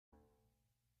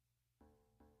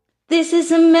This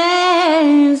is a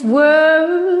man's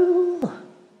world.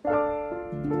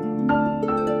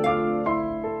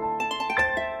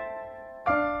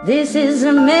 This is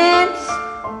a man's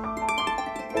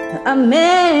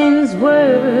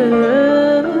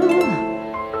world.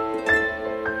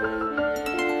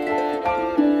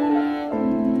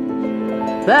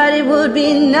 But it would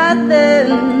be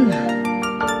nothing,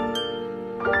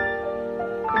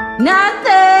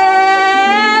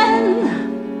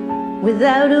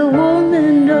 without a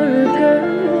woman or a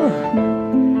girl.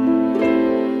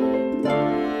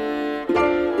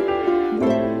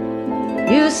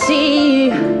 You see,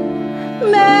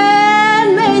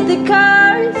 man made the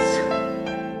cars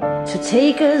to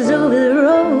take us over the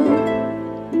road.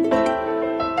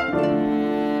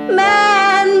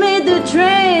 Man made the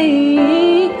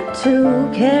train to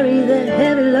carry the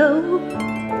heavy load.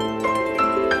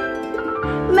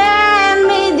 Man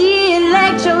made the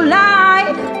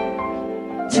electrolyte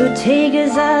to take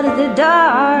us out of the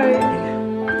dark.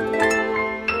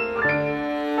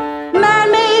 Man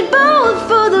made both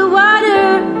for the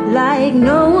water, like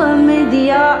Noah made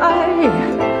the ark.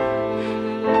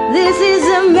 This is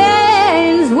a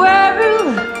man's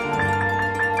world,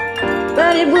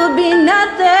 but it would be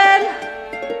nothing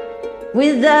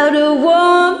without a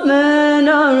woman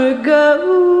or a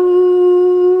girl.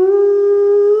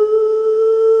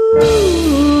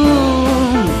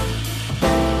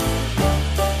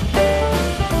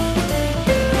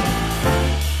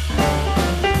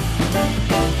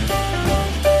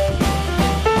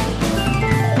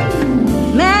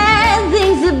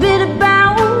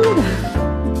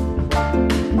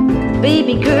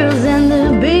 Baby girls and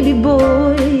the baby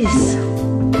boys.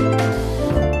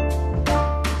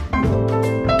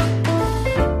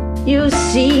 You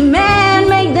see, man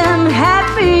make them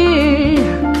happy,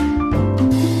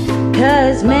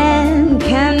 'cause man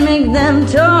can make them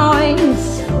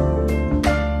toys.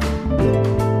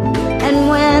 And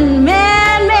when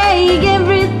man make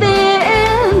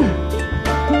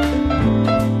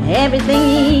everything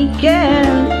he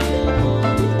can,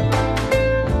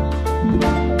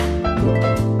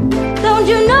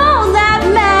 you know that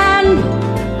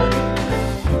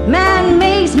man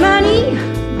makes money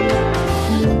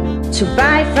to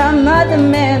buy from other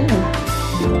men.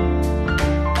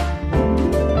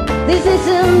 This is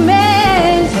a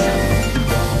man's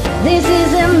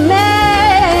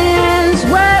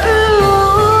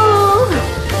world,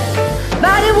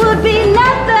 but it would be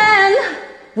nothing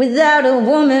without a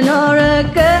woman or a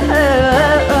girl.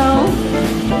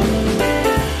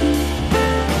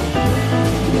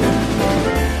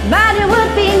 But it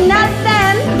would be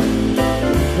nothing.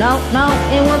 No,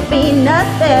 it would be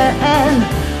nothing.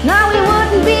 No, it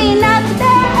wouldn't be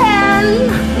nothing.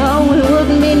 No, it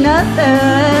wouldn't be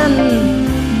nothing.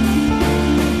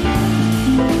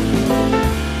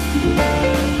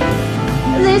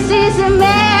 This is a